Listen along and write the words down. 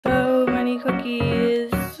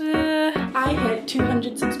cookies. I hit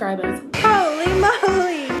 200 subscribers. Holy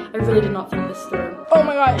moly! I really did not think this through. Oh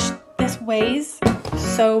my gosh, this weighs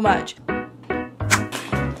so much.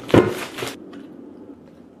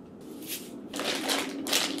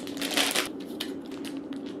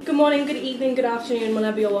 Good morning, good evening, good afternoon,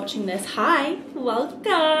 whenever you're watching this. Hi,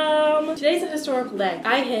 welcome. Today's a historical day.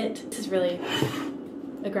 I hit, this is really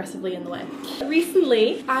aggressively in the way.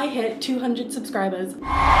 Recently, I hit 200 subscribers.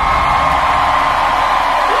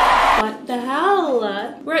 What the hell?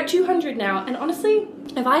 We're at 200 now, and honestly,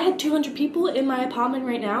 if I had 200 people in my apartment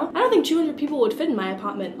right now, I don't think 200 people would fit in my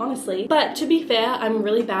apartment, honestly. But to be fair, I'm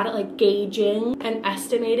really bad at like gauging and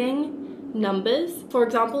estimating numbers. For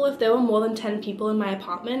example, if there were more than 10 people in my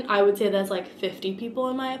apartment, I would say there's like 50 people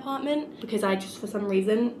in my apartment because I just, for some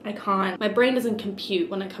reason, I can't. My brain doesn't compute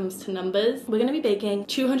when it comes to numbers. We're gonna be baking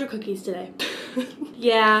 200 cookies today.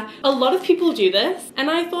 Yeah, a lot of people do this, and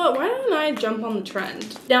I thought, why don't I jump on the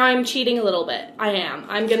trend? Now I'm cheating a little bit. I am.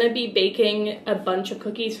 I'm gonna be baking a bunch of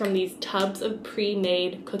cookies from these tubs of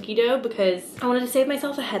pre-made cookie dough because I wanted to save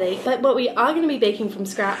myself a headache. But what we are gonna be baking from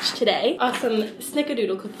scratch today are some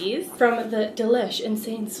snickerdoodle cookies from the Delish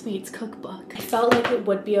Insane Sweets cookbook. I felt like it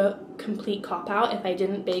would be a complete cop-out if I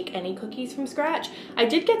didn't bake any cookies from scratch. I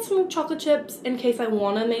did get some chocolate chips in case I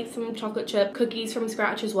want to make some chocolate chip cookies from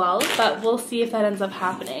scratch as well, but we'll see if that ends up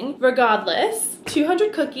happening. Regardless,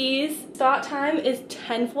 200 cookies. Start time is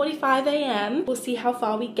 10:45 a.m. We'll see how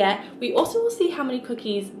far we get. We also will see how many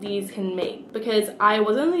cookies these can make because I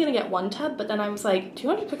was only gonna get one tub, but then I was like,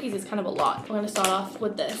 200 cookies is kind of a lot. We're gonna start off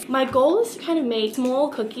with this. My goal is to kind of make small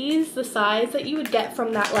cookies the size that you would get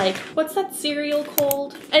from that, like, what's that cereal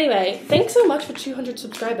called? Anyway, thanks so much for 200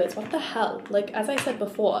 subscribers. What the hell? Like, as I said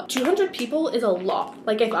before, 200 people is a lot.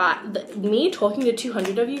 Like, if me talking to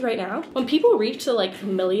 200 of you right now, when people reach to like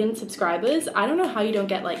 1 million subscribers, I don't know how you don't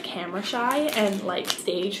get like camera shy and like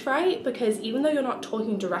stage fright, because even though you're not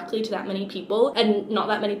talking directly to that many people and not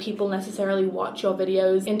that many people necessarily watch your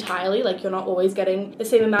videos entirely, like you're not always getting the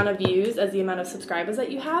same amount of views as the amount of subscribers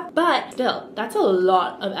that you have, but still, that's a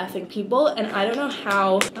lot of effing people, and I don't know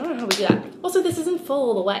how we do that. Also, this isn't full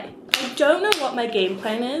all the way. I don't know what my game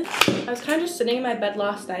plan is. I was kind of just sitting in my bed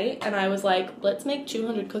last night and I was like, let's make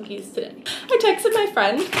 200 cookies today. I texted my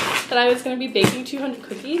friend that I was going to be baking 200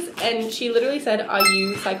 cookies and she literally said, are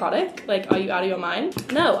you psychotic? Like, are you out of your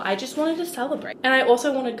mind? No, I just wanted to celebrate. And I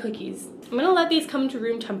also wanted cookies. I'm gonna let these come to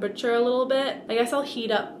room temperature a little bit. I guess I'll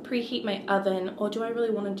preheat my oven, or do I really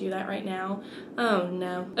want to do that right now? Oh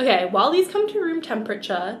no. Okay, while these come to room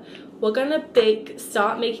temperature, we're gonna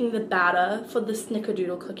start making the batter for the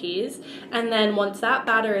snickerdoodle cookies. And then once that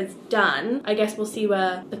batter is done, I guess we'll see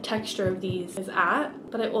where the texture of these is at.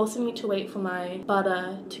 But I also need to wait for my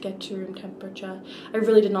butter to get to room temperature. I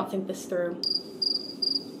really did not think this through.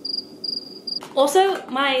 Also,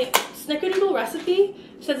 my snickerdoodle recipe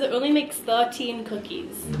says it only makes 13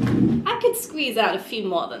 cookies. I could squeeze out a few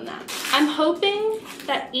more than that. I'm hoping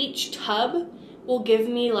that each tub will give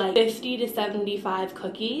me like 50 to 75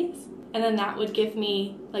 cookies, and then that would give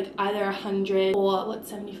me like either 100 or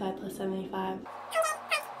what's 75 plus 75?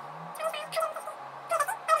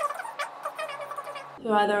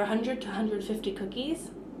 So either 100 to 150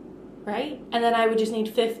 cookies, right? And then I would just need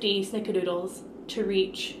 50 snickerdoodles to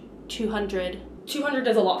reach 200. 200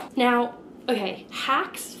 is a lot. Now, okay,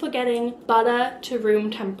 hacks for getting butter to room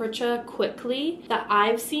temperature quickly that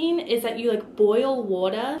I've seen is that you like boil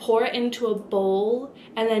water, pour it into a bowl,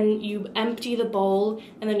 and then you empty the bowl,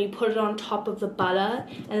 and then you put it on top of the butter,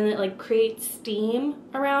 and then it like creates steam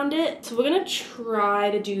around it. So we're gonna try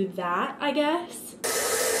to do that, I guess.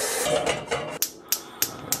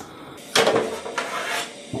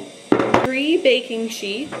 3 baking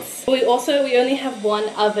sheets. We only have 1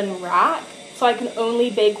 oven rack, so I can only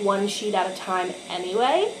bake 1 sheet at a time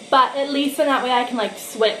anyway. But at least in that way I can like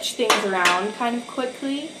switch things around kind of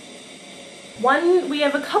quickly. We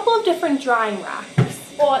have a couple of different drying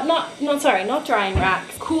racks. Or not drying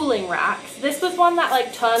racks, cooling racks. This was one that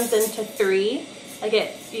like turns into 3. Like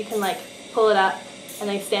you can like pull it up and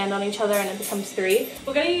they stand on each other and it becomes 3.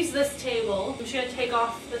 We're gonna use this table. I'm just gonna take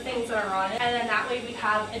off the things that are on it, and then that way we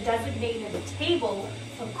have a designated table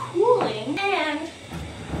for cooling, and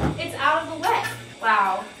it's out of the way.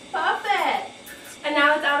 Wow, perfect. And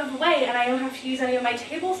now it's out of the way and I don't have to use any of my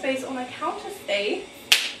table space or my counter space.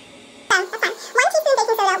 That's fine. 1 teaspoon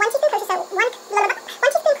baking soda, 1 teaspoon kosher salt, 1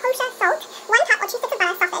 teaspoon kosher salt, 1 cup or 2 sticks of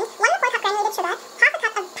butter softened, 1 4 cup granulated sugar, half a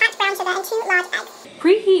cup of packed brown sugar, and 2 large eggs.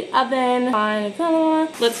 Preheat oven.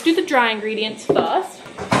 Let's do the dry ingredients first.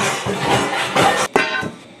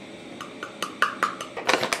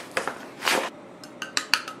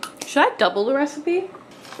 Should I double the recipe?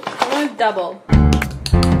 I'm gonna double.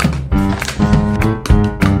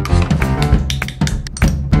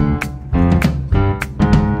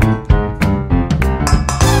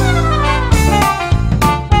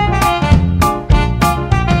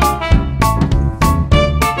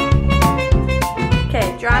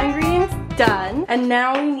 Okay, dry ingredients done. And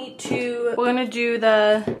now we need to, we're gonna do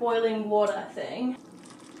the boiling water thing.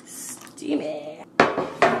 Steam it.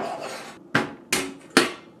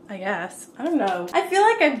 I guess. I don't know. I feel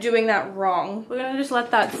like I'm doing that wrong. We're gonna just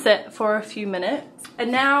let that sit for a few minutes.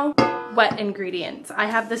 And now, wet ingredients. I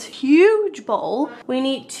have this huge bowl. We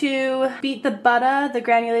need to beat the butter, the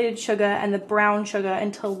granulated sugar, and the brown sugar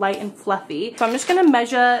until light and fluffy. So I'm just gonna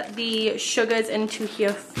measure the sugars into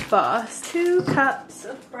here first. 2 cups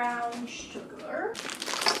of brown sugar.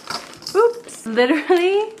 Oops,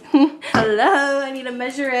 literally. Hello, I need to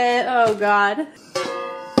measure it. Oh God.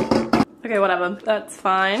 Okay, whatever, that's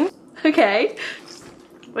fine. Okay,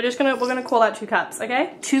 we're gonna call that 2 cups,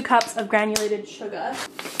 okay? 2 cups of granulated sugar.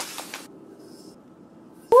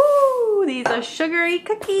 Woo, these are sugary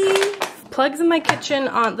cookies. Plugs in my kitchen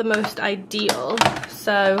aren't the most ideal,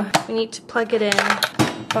 so we need to plug it in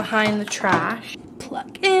behind the trash.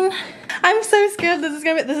 Plug in. I'm so scared this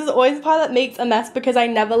is always the part that makes a mess because I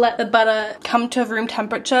never let the butter come to room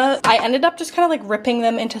temperature. I ended up just kind of like ripping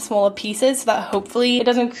them into smaller pieces so that hopefully it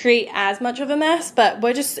doesn't create as much of a mess, but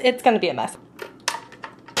it's gonna be a mess.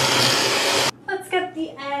 Let's get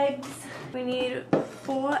the eggs. We need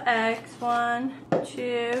 4 eggs. 1,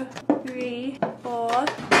 2, 3, 4.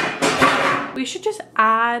 We should just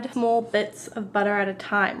add small bits of butter at a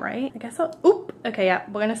time, right? I guess oop. Okay, yeah,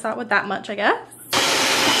 we're gonna start with that much, I guess.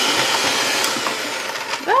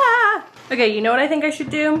 Ah! Okay, you know what I think I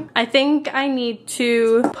should do? I think I need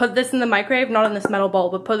to put this in the microwave, not in this metal bowl,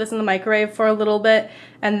 but put this in the microwave for a little bit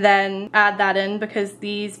and then add that in because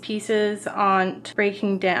these pieces aren't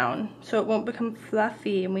breaking down. So it won't become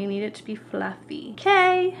fluffy and we need it to be fluffy.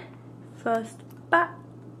 Okay, first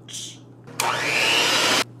batch.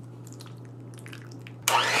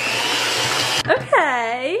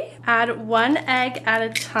 Okay, add 1 egg at a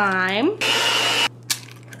time.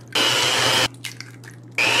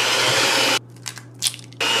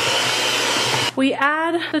 We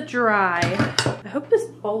add the dry. I hope this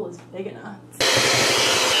bowl is big enough.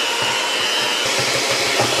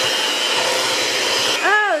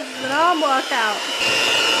 Oh, this is an arm workout.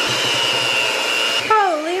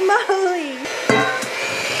 Holy moly.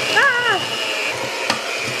 Ah!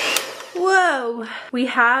 Whoa. We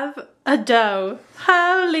have a dough.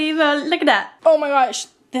 Holy moly, look at that. Oh my gosh,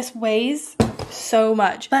 this weighs so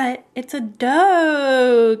much, but it's a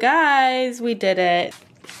dough. Guys, we did it.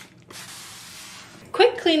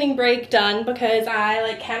 Quick cleaning break done because I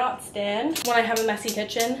like cannot stand when I have a messy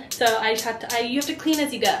kitchen. So I just have to, you have to clean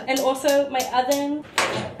as you go. And also my oven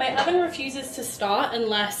refuses to start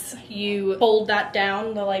unless you hold that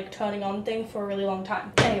down, the like turning on thing, for a really long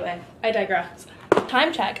time. Anyway, I digress.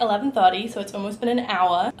 Time check, 11:30, so it's almost been an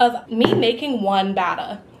hour of me making 1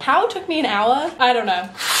 batter. How it took me an hour? I don't know.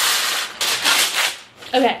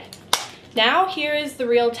 Okay. Now here is the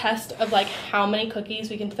real test of like how many cookies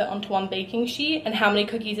we can fit onto 1 baking sheet and how many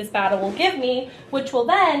cookies this batter will give me, which will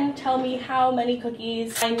then tell me how many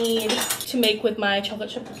cookies I need to make with my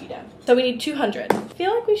chocolate chip cookie dough. So we need 200. I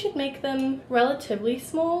feel like we should make them relatively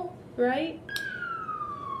small, right?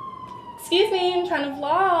 Excuse me, I'm trying to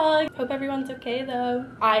vlog. Hope everyone's okay though.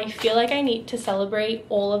 I feel like I need to celebrate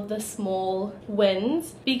all of the small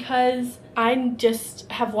wins because I just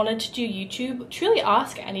have wanted to do YouTube. Truly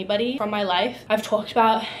ask anybody from my life. I've talked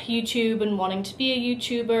about YouTube and wanting to be a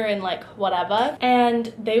YouTuber and like whatever,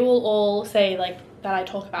 and they will all say like that I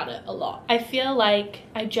talk about it a lot. I feel like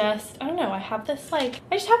I don't know, I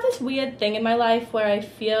just have this weird thing in my life where I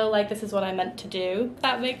feel like this is what I meant to do, if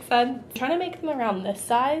that makes sense. I'm trying to make them around this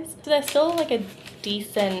size, so they're still like a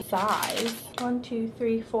decent size. 1, 2,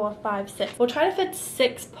 3, 4, 5, 6. We'll try to fit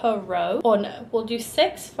 6 per row. Or no, we'll do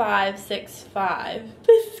 6, 5, 6, 5.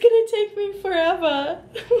 This is gonna take me forever.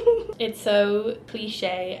 It's so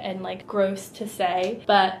cliche and like gross to say,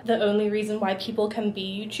 but the only reason why people can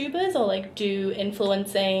be YouTubers or like do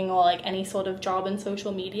influencing or like any sort of job in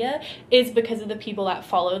social media is because of the people that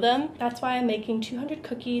follow them. That's why I'm making 200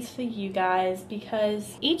 cookies for you guys,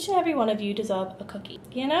 because each and every one of you deserve a cookie,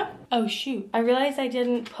 you know? Oh shoot, I realized I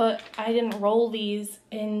didn't roll these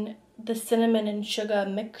in the cinnamon and sugar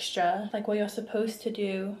mixture like what you're supposed to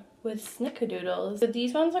do with snickerdoodles. So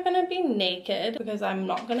these ones are gonna be naked because I'm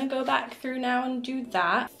not gonna go back through now and do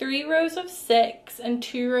that. 3 rows of 6 and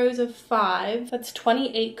 2 rows of 5. That's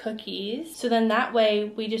 28 cookies. So then that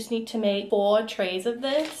way we just need to make 4 trays of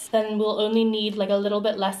this. Then we'll only need like a little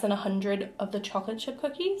bit less than 100 of the chocolate chip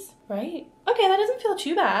cookies, right? Okay, that doesn't feel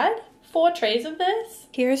too bad. 4 trays of this.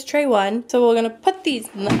 Here's tray 1. So we're gonna put these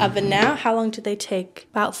in the oven now. How long did they take?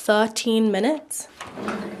 About 13 minutes.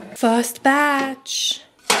 First batch.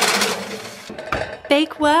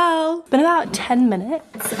 Bake well. It's been about 10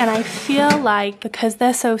 minutes and I feel like because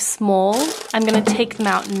they're so small, I'm gonna take them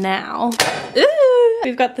out now. Ooh.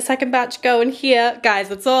 We've got the second batch going here.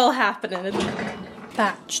 Guys, it's all happening.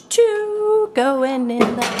 Batch 2 going in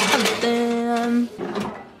the oven.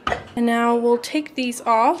 And now we'll take these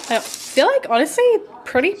off. I feel like honestly,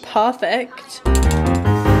 pretty perfect.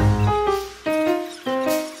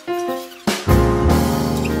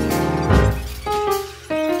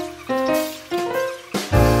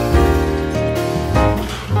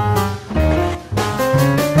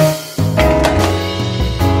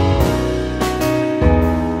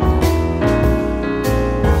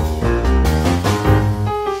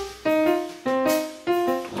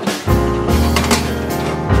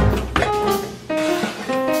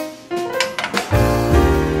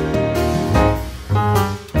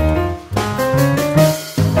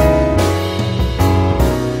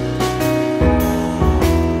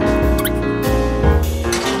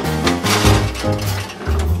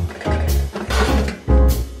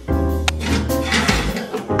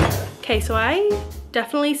 Okay, so I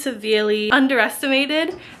definitely severely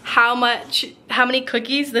underestimated how many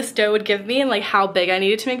cookies this dough would give me and like how big I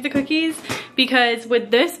needed to make the cookies, because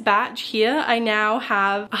with this batch here I now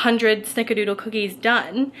have 100 snickerdoodle cookies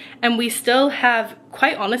done and we still have,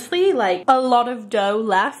 quite honestly, like a lot of dough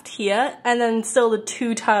left here and then still the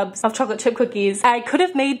 2 tubs of chocolate chip cookies. I could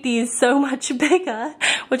have made these so much bigger,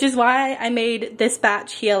 which is why I made this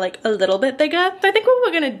batch here like a little bit bigger. So I think what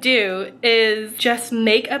we're gonna do is just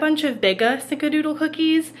make a bunch of bigger snickerdoodle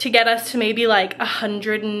cookies to get us to maybe like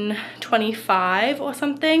 125 or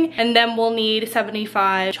something, and then we'll need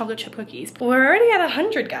 75 chocolate chip cookies. But we're already at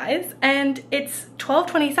 100, guys, and it's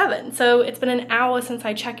 12:27, so it's been an hour since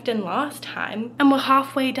I checked in last time and we're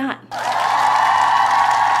halfway done.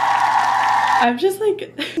 I'm just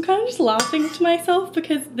like, I'm kind of just laughing to myself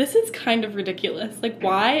because this is kind of ridiculous. Like,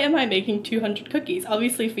 why am I making 200 cookies?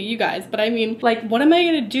 Obviously for you guys, but I mean, like, what am I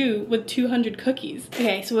gonna do with 200 cookies?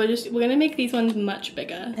 Okay, so we're gonna make these ones much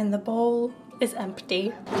bigger. And the bowl is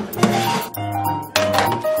empty.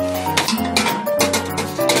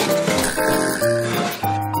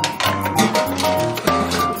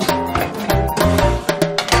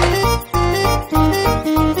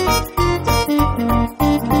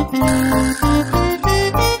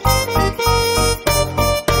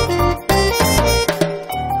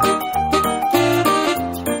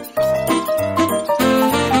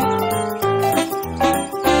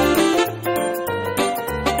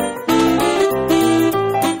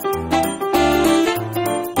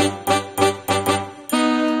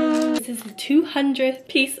 This is the 200th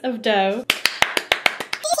piece of dough.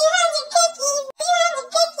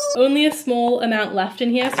 Only a small amount left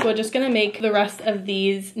in here, so we're just gonna make the rest of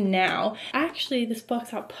these now. Actually, this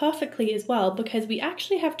works out perfectly as well because we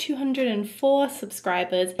actually have 204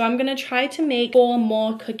 subscribers. So I'm gonna try to make 4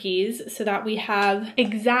 more cookies so that we have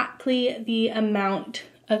exactly the amount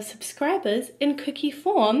of subscribers in cookie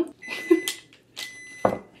form.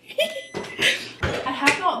 I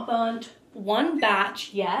have not burnt 1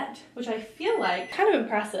 batch yet, which I feel like kind of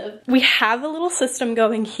impressive. We have a little system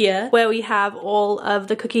going here where we have all of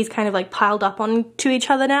the cookies kind of like piled up onto each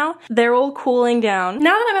other now. They're all cooling down.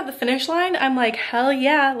 Now that I'm at the finish line, I'm like, hell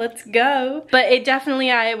yeah, let's go. But it definitely,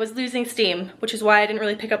 I was losing steam, which is why I didn't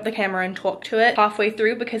really pick up the camera and talk to it halfway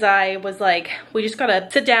through, because I was like, we just gotta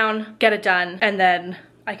sit down, get it done, and then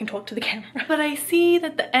I can talk to the camera. But I see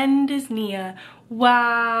that the end is near.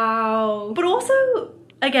 Wow. But also,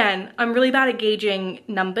 again, I'm really bad at gauging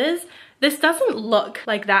numbers. This doesn't look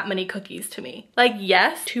like that many cookies to me. Like,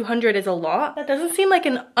 yes, 200 is a lot. That doesn't seem like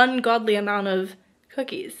an ungodly amount of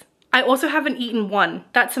cookies. I also haven't eaten 1.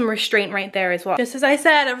 That's some restraint right there as well. Just as I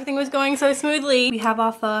said, everything was going so smoothly. We have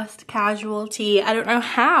our first casualty. I don't know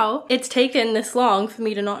how it's taken this long for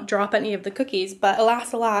me to not drop any of the cookies, but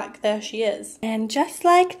alas alack, there she is. And just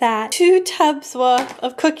like that, 2 tubs worth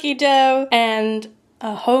of cookie dough and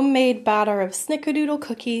a homemade batter of snickerdoodle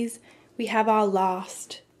cookies. We have our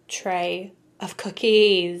last tray of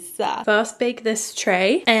cookies. First bake this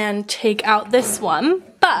tray and take out this one.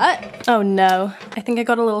 But, oh no, I think I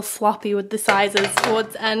got a little sloppy with the sizes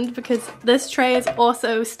towards the end because this tray is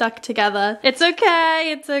also stuck together. It's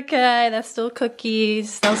okay, they're still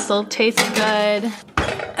cookies, they'll still taste good.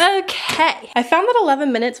 Okay, I found that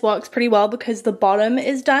 11 minutes works pretty well because the bottom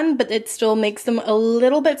is done, but it still makes them a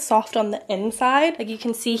little bit soft on the inside. Like you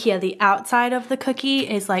can see here, the outside of the cookie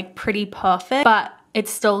is like pretty perfect, but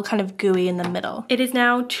it's still kind of gooey in the middle. It is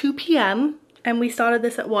now 2 p.m. and we started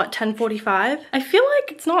this at what, 10:45? I feel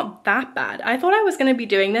like it's not that bad. I thought I was gonna be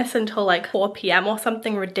doing this until like 4 p.m. or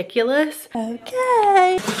something ridiculous.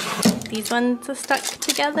 Okay. These ones are stuck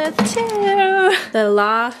together too. The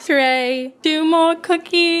last tray, 2 more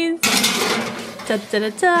cookies. Da da da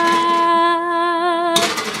da.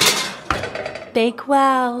 Bake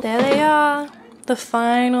well. There they are. The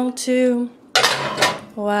final 2.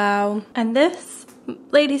 Wow. And this,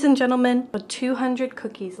 ladies and gentlemen, what 200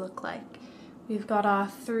 cookies look like. We've got our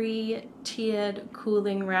 3-tiered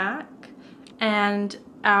cooling rack and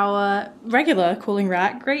our regular cooling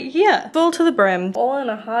rack right here. Full to the brim. All in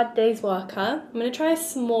a hard day's work, huh? I'm gonna try a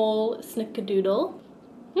small snickerdoodle.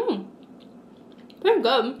 Very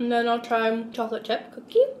good. And then I'll try chocolate chip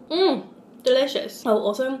cookie. Delicious. Oh,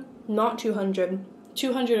 also not 200.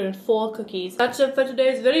 204 cookies. That's it for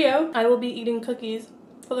today's video. I will be eating cookies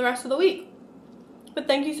for the rest of the week. But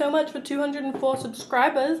thank you so much for 204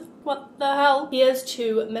 subscribers. What the hell? Here's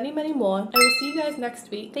to many, many more. I will see you guys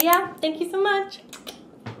next week. But yeah, thank you so much.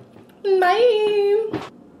 Bye.